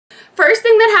First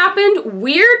thing that happened,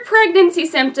 weird pregnancy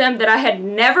symptom that I had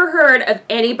never heard of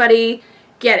anybody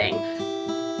getting.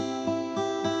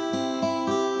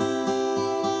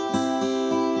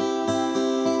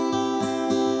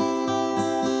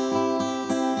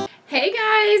 Hey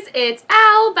guys, it's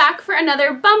Al back for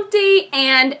another bump date,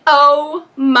 and oh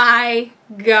my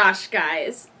gosh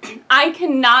guys, I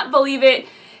cannot believe it.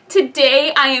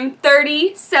 Today I am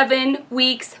 37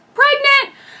 weeks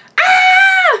pregnant.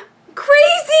 Ah!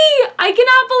 Crazy! I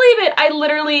cannot believe it. I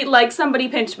literally, like, somebody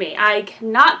pinched me. I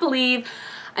cannot believe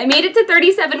I made it to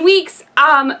 37 weeks.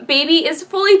 Baby is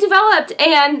fully developed,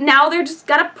 and now they're just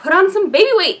gotta put on some baby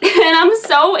weight, and I'm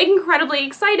so incredibly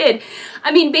excited.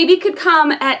 I mean, baby could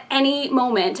come at any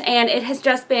moment, and it has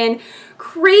just been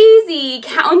crazy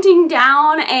counting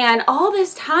down, and all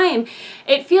this time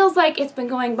it feels like it's been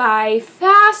going by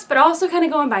fast, but also kind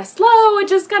of going by slow. It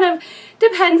just kind of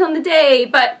depends on the day,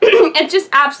 but it's just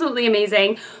absolutely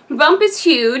amazing. Bump is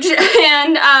huge,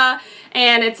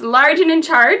 and it's large and in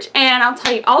charge, and I'll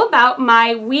tell you all about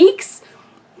my weeks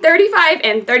 35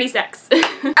 and 36.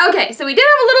 Okay, so we did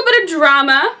have a little bit of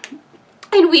drama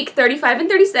in week 35 and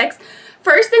 36.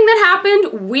 First thing that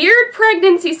happened, weird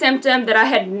pregnancy symptom that I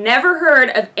had never heard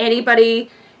of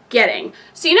anybody getting.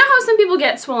 So you know how some people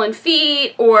get swollen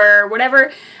feet or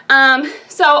whatever?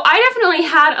 So I definitely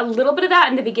had a little bit of that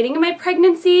in the beginning of my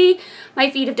pregnancy. My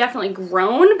feet have definitely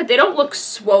grown, but they don't look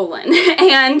swollen.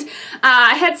 And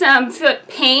I had some foot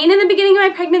pain in the beginning of my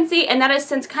pregnancy, and that has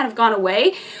since kind of gone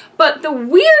away. But the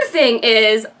weird thing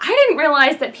is, I didn't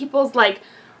realize that people's like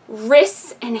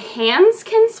wrists and hands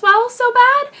can swell so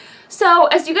bad. So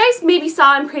as you guys maybe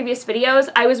saw in previous videos,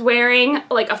 I was wearing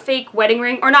like a fake wedding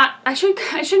ring, or not, I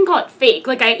shouldn't call it fake,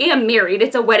 like I am married,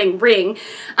 it's a wedding ring,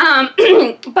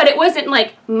 but it wasn't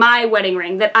like my wedding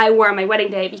ring that I wore on my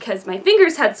wedding day because my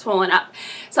fingers had swollen up.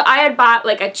 So I had bought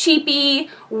like a cheapy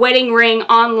wedding ring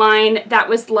online that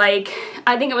was like,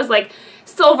 I think it was like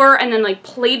silver and then like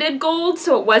plated gold,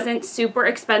 so it wasn't super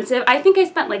expensive. I think I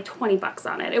spent like 20 bucks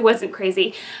on it. It wasn't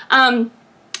crazy.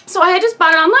 So I had just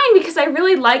bought it online because I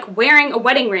really like wearing a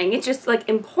wedding ring. It's just like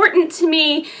important to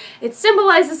me. It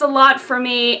symbolizes a lot for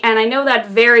me, and I know that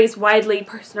varies widely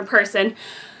person to person.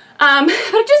 But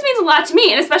it just means a lot to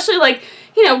me, and especially like,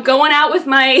 you know, going out with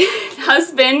my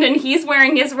husband and he's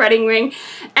wearing his wedding ring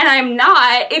and I'm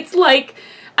not. It's like,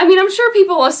 I mean, I'm sure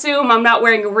people assume I'm not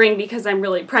wearing a ring because I'm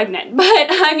really pregnant, but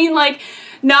I mean, like,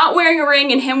 not wearing a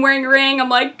ring and him wearing a ring, I'm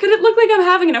like, could it look like I'm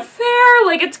having an affair?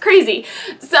 Like, it's crazy.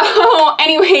 So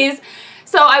anyways,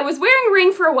 so I was wearing a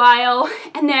ring for a while,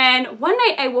 and then one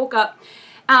night I woke up,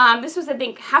 this was I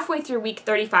think halfway through week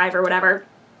 35 or whatever,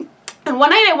 and one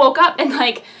night I woke up and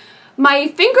like my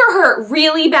finger hurt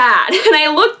really bad, and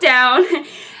I looked down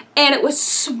and it was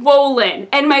swollen,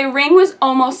 and my ring was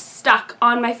almost stuck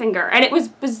on my finger, and it was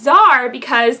bizarre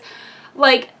because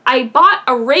like I bought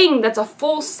a ring that's a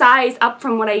full size up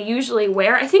from what I usually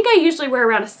wear. I think I usually wear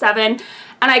around a 7, and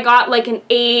I got like an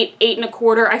 8,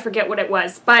 8.25, I forget what it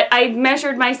was, but I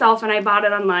measured myself and I bought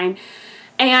it online.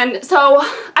 And so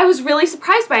I was really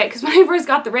surprised by it because when I first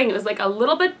got the ring, it was like a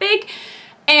little bit big,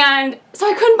 and so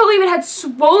I couldn't believe it had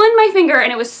swollen my finger and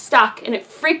it was stuck, and it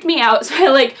freaked me out. So I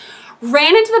like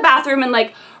ran into the bathroom and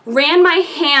like ran my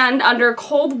hand under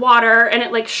cold water, and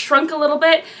it like shrunk a little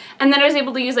bit, and then I was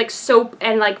able to use like soap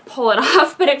and like pull it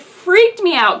off, but it freaked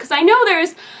me out because I know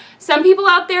there's some people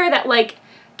out there that like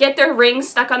get their rings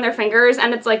stuck on their fingers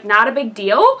and it's like not a big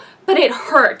deal, but it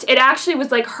hurt. It actually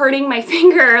was like hurting my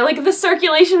finger, like the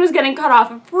circulation was getting cut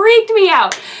off. It freaked me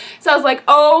out. So I was like,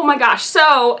 oh my gosh.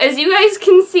 So as you guys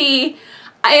can see,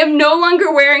 I am no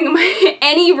longer wearing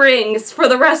any rings for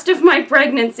the rest of my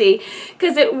pregnancy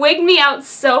because it wigged me out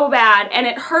so bad, and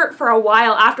it hurt for a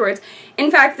while afterwards. In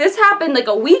fact, this happened like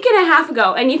a week and a half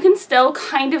ago, and you can still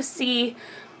kind of see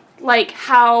like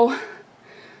how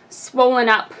swollen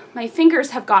up my fingers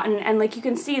have gotten, and like you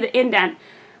can see the indent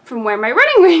from where my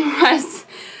wedding ring was.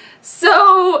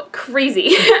 So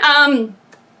crazy.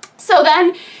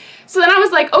 So then I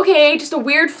was like, okay, just a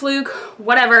weird fluke,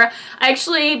 whatever. I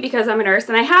actually, because I'm a nurse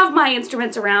and I have my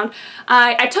instruments around,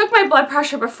 I took my blood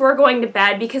pressure before going to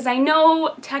bed because I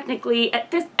know technically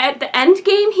at the end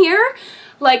game here,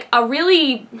 like a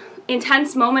really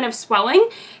intense moment of swelling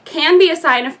can be a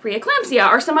sign of preeclampsia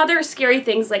or some other scary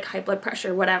things like high blood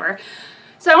pressure, whatever.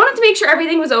 So I wanted to make sure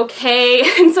everything was okay,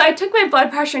 and so I took my blood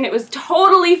pressure and it was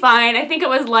totally fine. I think it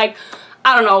was like,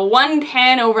 I don't know,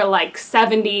 110 over like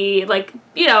 70, like,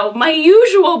 you know, my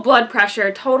usual blood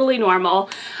pressure, totally normal.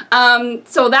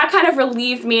 So that kind of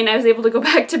relieved me and I was able to go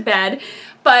back to bed.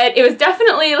 But it was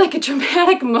definitely like a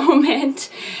dramatic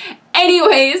moment.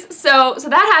 Anyways, so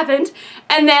that happened.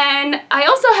 And then I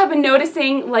also have been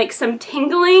noticing like some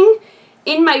tingling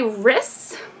in my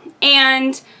wrists,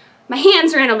 and my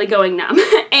hands randomly going numb.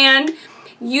 And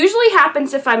usually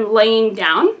happens if I'm laying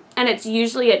down, and it's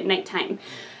usually at nighttime.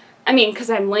 I mean, because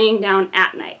I'm laying down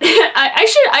at night.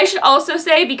 I should also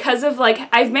say, because of, like,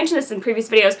 I've mentioned this in previous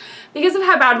videos, because of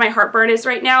how bad my heartburn is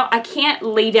right now, I can't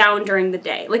lay down during the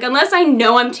day. Like, unless I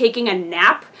know I'm taking a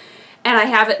nap and I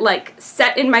have it, like,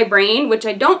 set in my brain, which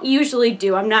I don't usually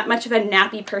do. I'm not much of a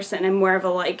nappy person. I'm more of a,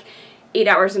 like, 8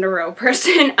 hours in a row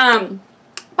person.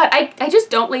 But I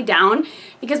just don't lay down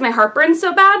because my heartburn's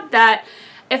so bad that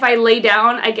if I lay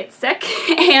down, I get sick.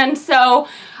 And so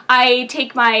I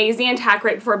take my Zantac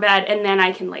right before bed, and then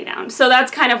I can lay down. So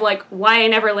that's kind of like why I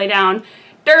never lay down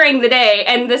during the day,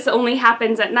 and this only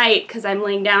happens at night because I'm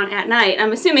laying down at night.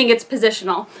 I'm assuming it's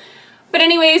positional. But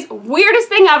anyways, weirdest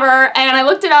thing ever, and I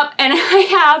looked it up, and I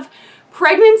have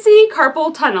pregnancy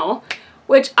carpal tunnel,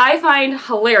 which I find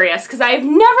hilarious because I've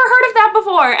never heard of that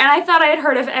before, and I thought I had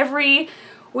heard of every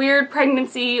weird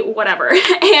pregnancy whatever.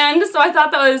 And so I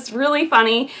thought that was really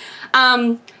funny.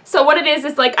 So what it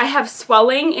is like I have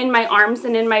swelling in my arms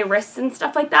and in my wrists and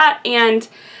stuff like that, and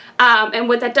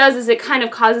what that does is it kind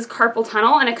of causes carpal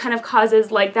tunnel, and it kind of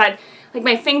causes like that, like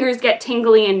my fingers get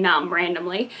tingly and numb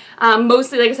randomly.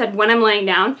 Mostly, like I said, when I'm laying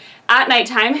down at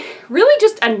nighttime. Really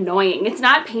just annoying. It's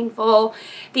not painful.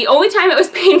 The only time it was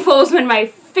painful was when my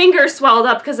finger swelled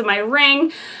up because of my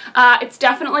ring. It's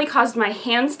definitely caused my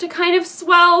hands to kind of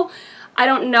swell. I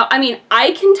don't know. I mean,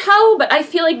 I can tell, but I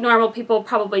feel like normal people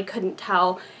probably couldn't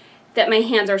tell that my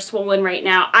hands are swollen right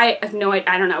now. I have no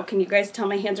idea. I don't know. Can you guys tell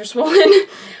my hands are swollen?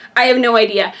 I have no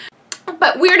idea.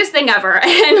 But weirdest thing ever,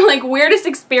 and like weirdest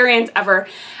experience ever.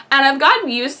 And I've gotten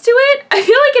used to it. I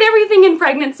feel like in everything in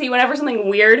pregnancy, whenever something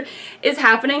weird is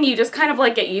happening, you just kind of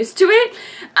like get used to it.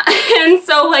 And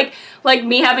so like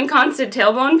me having constant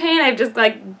tailbone pain, I've just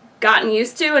like gotten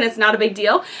used to, and it's not a big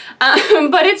deal.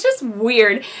 But it's just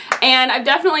weird. And I've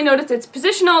definitely noticed it's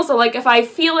positional, so like if I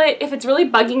feel it, if it's really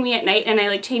bugging me at night and I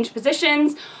like change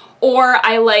positions, or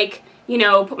I like, you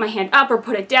know, put my hand up or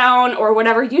put it down or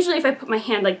whatever, usually if I put my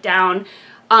hand like down,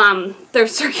 the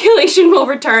circulation will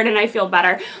return and I feel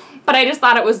better. But I just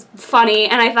thought it was funny,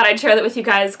 and I thought I'd share that with you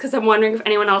guys because I'm wondering if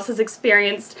anyone else has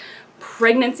experienced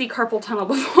pregnancy carpal tunnel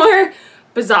before.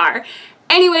 Bizarre.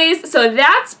 Anyways, so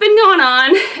that's been going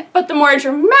on, but the more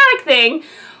dramatic thing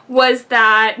was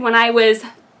that when I was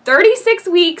 36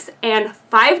 weeks and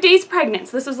 5 days pregnant,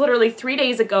 so this was literally 3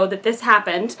 days ago that this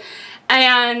happened,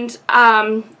 and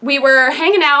we were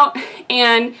hanging out,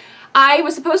 and I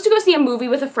was supposed to go see a movie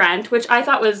with a friend, which I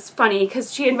thought was funny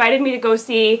because she invited me to go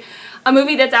see a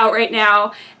movie that's out right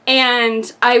now,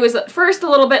 and I was at first a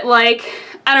little bit like,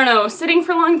 I don't know, sitting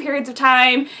for long periods of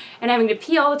time and having to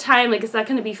pee all the time, like, is that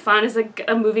going to be fun? Is like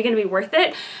a movie going to be worth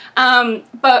it?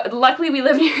 But luckily we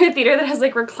live near a theater that has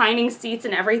like reclining seats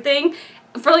and everything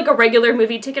for like a regular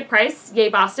movie ticket price. Yay,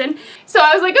 Boston. So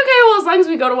I was like, okay, well, as long as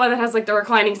we go to one that has like the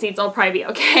reclining seats, I'll probably be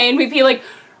okay. And we pee like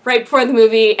right before the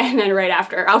movie and then right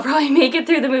after. I'll probably make it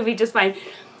through the movie just fine.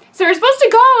 So we're supposed to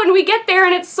go, and we get there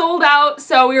and it's sold out,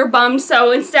 so we were bummed.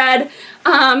 So instead,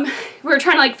 we were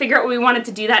trying to like figure out what we wanted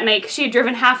to do that night, because she had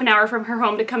driven half an hour from her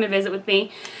home to come and visit with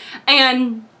me.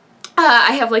 And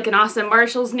I have like an awesome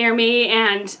Marshall's near me,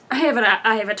 and I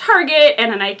have a Target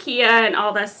and an IKEA and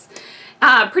all this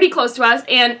pretty close to us.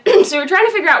 And so we were trying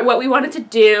to figure out what we wanted to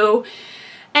do.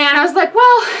 And I was like,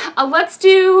 well,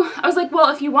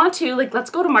 if you want to, like, let's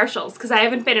go to Marshall's, because I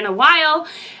haven't been in a while,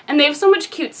 and they have so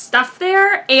much cute stuff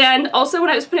there. And also when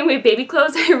I was putting away baby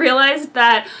clothes, I realized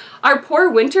that our poor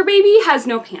winter baby has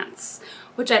no pants,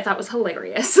 which I thought was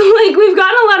hilarious. Like, we've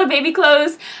gotten a lot of baby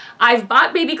clothes, I've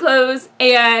bought baby clothes,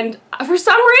 and for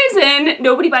some reason,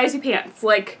 nobody buys you pants.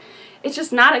 Like, it's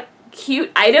just not a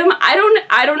cute item.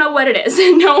 I don't know what it is.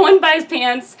 No one buys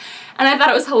pants. And I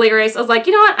thought it was hilarious. I was like,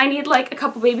 you know what? I need like a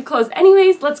couple baby clothes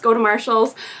anyways. Let's go to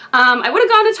Marshall's. I would have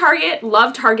gone to Target.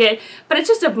 Love Target. But it's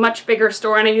just a much bigger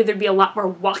store, and I knew there'd be a lot more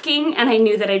walking, and I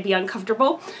knew that I'd be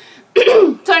uncomfortable.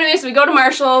 So anyways, we go to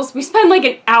Marshall's. We spend like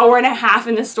an hour and a half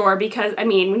in the store because, I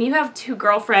mean, when you have two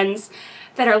girlfriends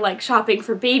that are like shopping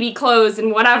for baby clothes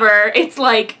and whatever, it's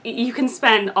like you can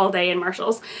spend all day in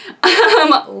Marshall's.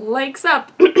 Likes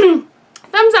up.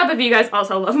 Thumbs up if you guys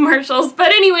also love Marshalls.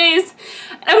 But anyways,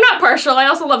 I'm not partial. I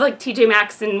also love like TJ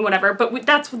Maxx and whatever, but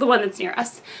that's the one that's near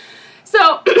us.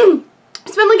 So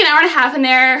spend like an hour and a half in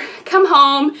there, come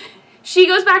home, she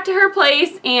goes back to her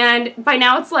place, and by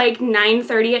now it's like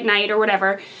 9:30 at night or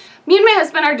whatever. Me and my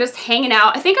husband are just hanging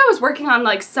out. I think I was working on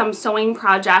like some sewing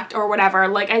project or whatever.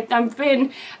 Like I've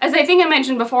been, as I think I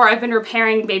mentioned before, I've been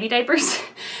repairing baby diapers.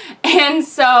 And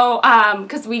so,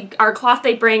 because our cloth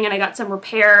they bring, and I got some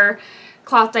repair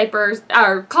cloth diapers,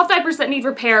 or cloth diapers that need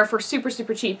repair for super,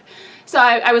 super cheap. So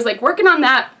I was like working on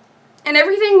that, and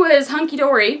everything was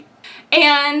hunky-dory.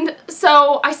 And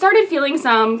so I started feeling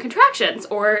some contractions,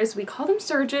 or as we call them,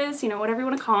 surges, you know, whatever you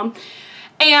want to call them.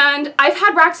 And I've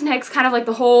had Braxton Hicks kind of like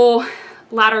the whole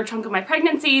latter chunk of my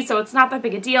pregnancy, so it's not that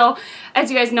big a deal.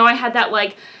 As you guys know, I had that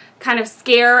like kind of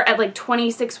scare at like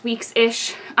 26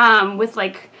 weeks-ish with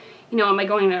like, you know, am I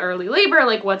going into early labor?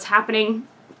 Like, what's happening?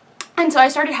 And so I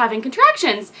started having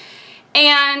contractions.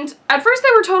 And at first they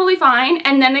were totally fine,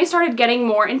 and then they started getting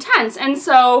more intense. And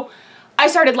so I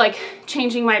started like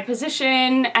changing my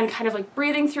position and kind of like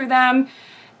breathing through them.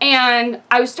 And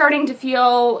I was starting to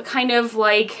feel kind of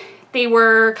like they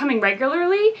were coming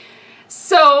regularly.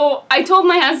 So I told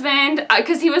my husband,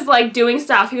 because he was like doing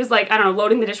stuff, he was like, I don't know,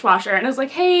 loading the dishwasher, and I was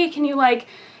like, hey, can you like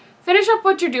finish up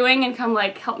what you're doing and come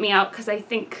like help me out, because I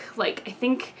think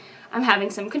I'm having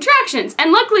some contractions.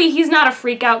 And luckily he's not a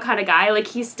freak out kind of guy. Like,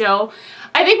 he's still,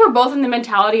 I think we're both in the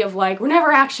mentality of like, we're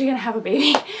never actually gonna have a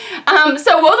baby.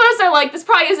 So both of us are like, this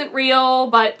probably isn't real,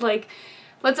 but like,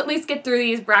 let's at least get through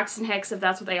these Braxton Hicks if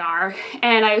that's what they are.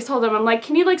 And I told him, I'm like,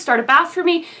 can you like start a bath for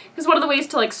me? Because one of the ways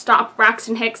to like stop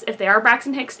Braxton Hicks, if they are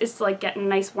Braxton Hicks, is to like get in a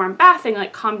nice warm bath and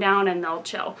like calm down and they'll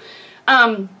chill.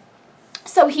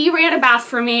 So he ran a bath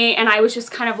for me, and I was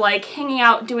just kind of like hanging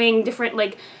out doing different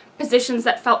like positions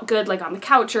that felt good, like on the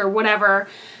couch or whatever.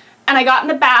 And I got in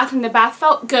the bath, and the bath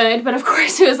felt good, but of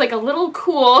course it was like a little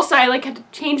cool, so I like had to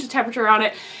change the temperature on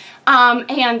it.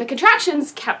 And the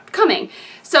contractions kept coming.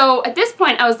 So at this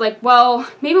point I was like, well,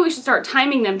 maybe we should start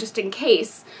timing them just in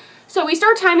case. So we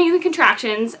start timing the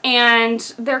contractions, and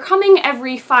they're coming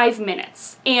every 5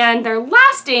 minutes, and they're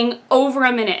lasting over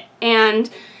a minute. And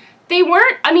they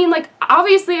weren't, I mean, like,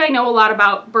 obviously I know a lot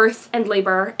about birth and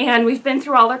labor, and we've been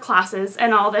through all their classes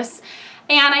and all this,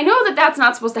 and I know that that's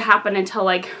not supposed to happen until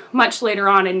like much later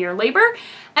on in your labor.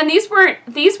 And these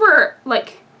were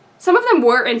like, some of them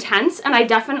were intense, and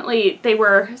they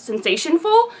were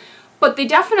sensation-full, but they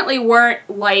definitely weren't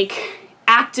like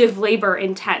active labor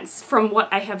intense from what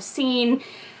I have seen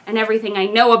and everything I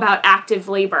know about active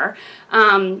labor.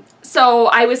 So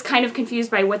I was kind of confused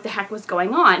by what the heck was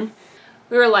going on.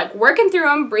 We were like working through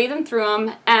them, breathing through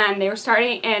them, and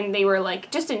they were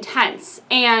like just intense,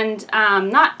 and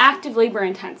not active labor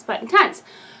intense, but intense.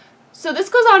 So this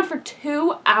goes on for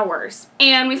 2 hours,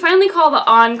 and we finally call the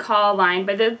on-call line.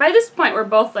 By this point, we're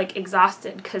both like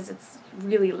exhausted because it's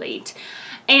really late.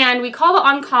 And we call the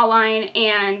on-call line,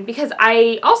 and because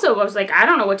I was like, I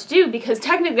don't know what to do, because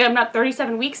technically I'm not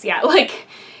 37 weeks yet. Like,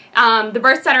 the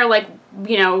birth center, like,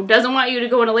 you know, doesn't want you to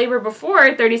go into labor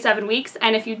before 37 weeks,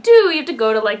 and if you do, you have to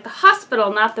go to like the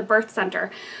hospital, not the birth center.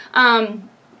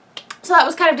 So that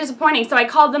was kind of disappointing. So I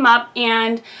called them up,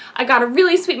 and I got a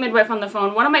really sweet midwife on the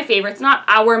phone, one of my favorites, not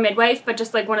our midwife, but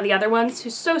just like one of the other ones,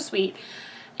 who's so sweet.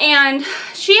 And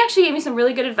she actually gave me some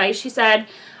really good advice. She said,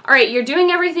 all right, you're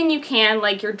doing everything you can,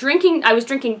 like you're drinking, I was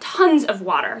drinking tons of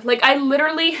water. Like, I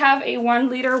literally have a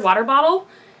 1-liter water bottle,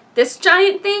 this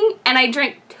giant thing, and I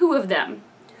drank 2 of them.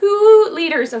 2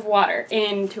 liters of water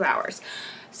in 2 hours.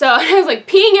 So I was like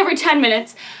peeing every 10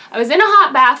 minutes. I was in a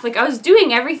hot bath. Like, I was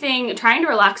doing everything, trying to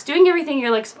relax, doing everything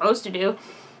you're like supposed to do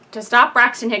to stop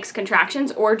Braxton Hicks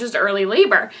contractions or just early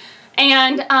labor.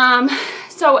 And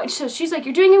so she's like,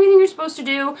 you're doing everything you're supposed to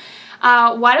do.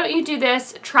 Why don't you do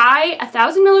this? Try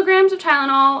 1,000 milligrams of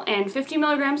Tylenol and 50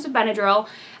 milligrams of Benadryl,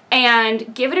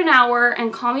 and give it an hour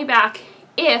and call me back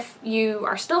if you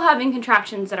are still having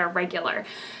contractions that are regular.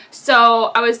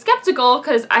 So I was skeptical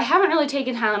because I haven't really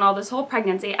taken Tylenol this whole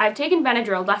pregnancy. I've taken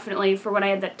Benadryl definitely for when I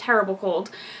had that terrible cold,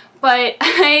 but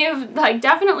I've like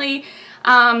definitely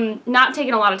not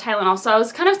taken a lot of Tylenol. So I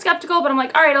was kind of skeptical, but I'm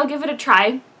like, all right, I'll give it a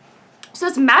try. So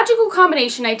it's a magical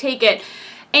combination. I take it,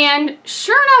 and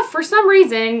sure enough, for some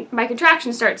reason, my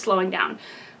contractions start slowing down.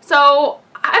 So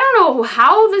I don't know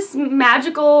how this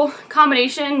magical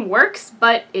combination works,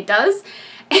 but it does.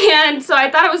 And so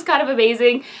I thought it was kind of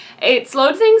amazing. It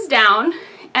slowed things down,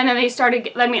 and then they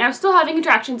started, I mean, I was still having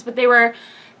contractions, but they were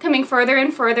coming further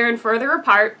and further and further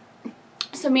apart.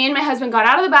 So me and my husband got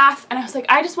out of the bath, and I was like,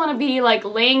 I just want to be like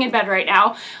laying in bed right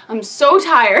now. I'm so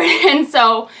tired. And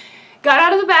so got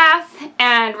out of the bath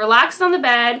and relaxed on the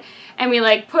bed, and we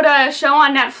like put a show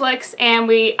on Netflix, and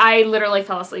I literally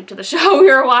fell asleep to the show we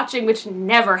were watching, which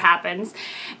never happens.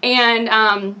 And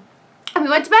And we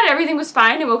went to bed, everything was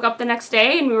fine. I woke up the next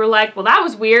day and we were like, well, that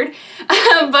was weird.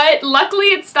 But luckily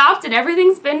it stopped and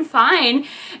everything's been fine.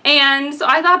 And so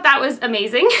I thought that was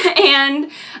amazing. And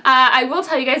I will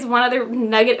tell you guys one other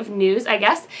nugget of news, I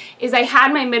guess, is I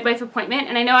had my midwife appointment.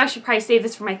 And I know I should probably save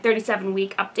this for my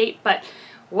 37-week update, but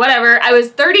whatever. I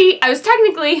was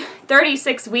technically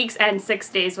 36 weeks and 6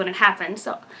 days when it happened.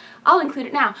 So I'll include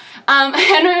it now.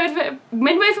 And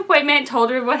midwife appointment, told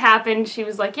her what happened. She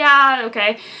was like, yeah,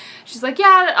 okay. She's like,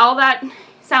 yeah, all that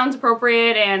sounds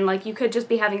appropriate, and like you could just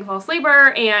be having false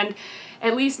labor, and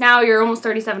at least now you're almost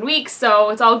 37 weeks, so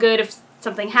it's all good if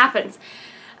something happens.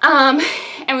 And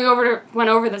we went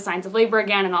over the signs of labor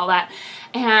again and all that.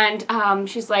 And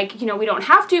she's like, you know, we don't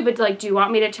have to, but like, do you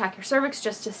want me to check your cervix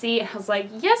just to see? And I was like,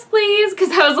 yes, please.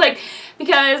 Because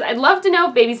I'd love to know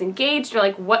if baby's engaged or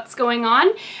like what's going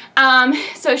on.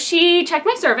 So she checked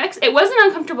my cervix. It wasn't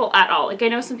uncomfortable at all. Like I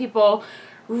know some people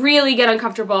really get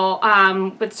uncomfortable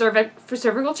with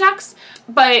cervical checks,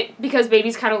 but because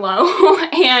baby's kind of low.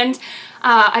 And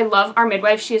I love our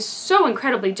midwife. She is so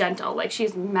incredibly gentle. Like, she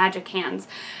has magic hands.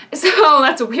 So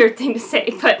that's a weird thing to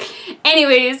say. But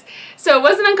anyways, so it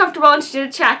wasn't uncomfortable, and she did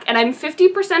a check, and I'm 50%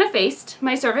 effaced.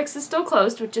 My cervix is still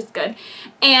closed, which is good.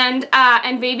 And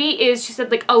baby is, she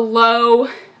said, like a low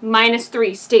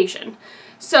 -3 station.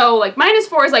 So like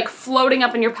 -4 is like floating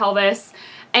up in your pelvis,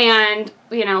 and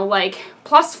you know, like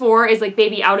 +4 is like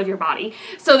baby out of your body.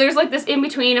 So there's like this in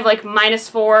between of like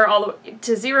 -4 all the way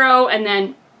to 0, and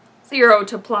then 0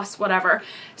 to plus whatever.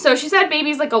 So she said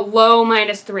baby's like a low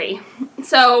 -3.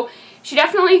 So she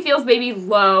definitely feels baby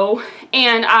low,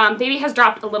 and baby has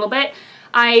dropped a little bit.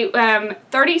 I am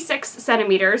 36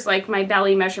 centimeters, like my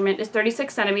belly measurement is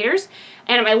 36 centimeters,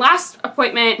 and at my last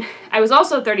appointment I was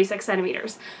also 36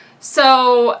 centimeters.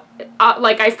 So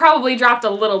like I've probably dropped a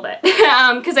little bit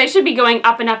because I should be going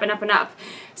up and up and up and up.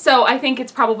 So I think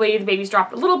it's probably the baby's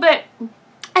dropped a little bit.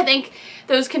 I think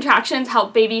those contractions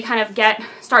help baby kind of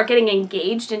start getting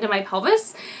engaged into my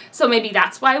pelvis. So maybe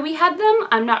that's why we had them.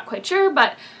 I'm not quite sure,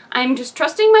 but I'm just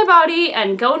trusting my body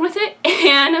and going with it,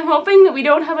 and I'm hoping that we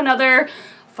don't have another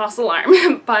false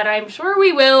alarm. But I'm sure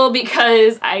we will,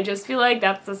 because I just feel like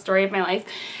that's the story of my life.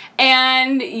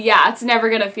 And yeah, it's never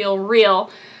gonna feel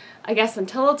real, I guess,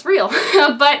 until it's real.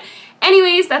 But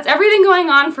anyways, that's everything going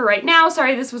on for right now.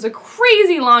 Sorry this was a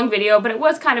crazy long video, but it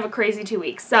was kind of a crazy 2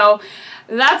 weeks. So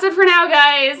that's it for now,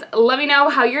 guys. Let me know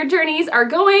how your journeys are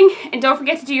going, and don't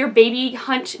forget to do your baby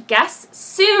hunch guess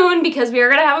soon, because we are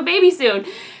gonna have a baby soon.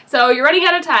 So you're running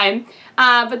out of time.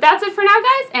 But that's it for now,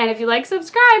 guys, and if you like,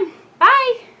 subscribe.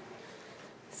 Bye!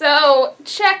 So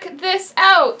check this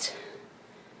out.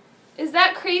 Is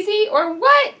that crazy or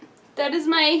what? That is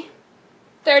my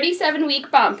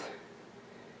 37-week bump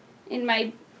in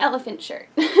my elephant shirt.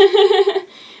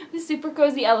 The super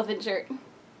cozy elephant shirt.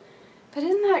 But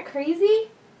isn't that crazy?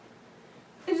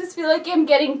 I just feel like I'm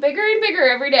getting bigger and bigger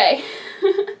every day.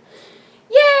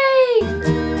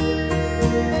 Yay!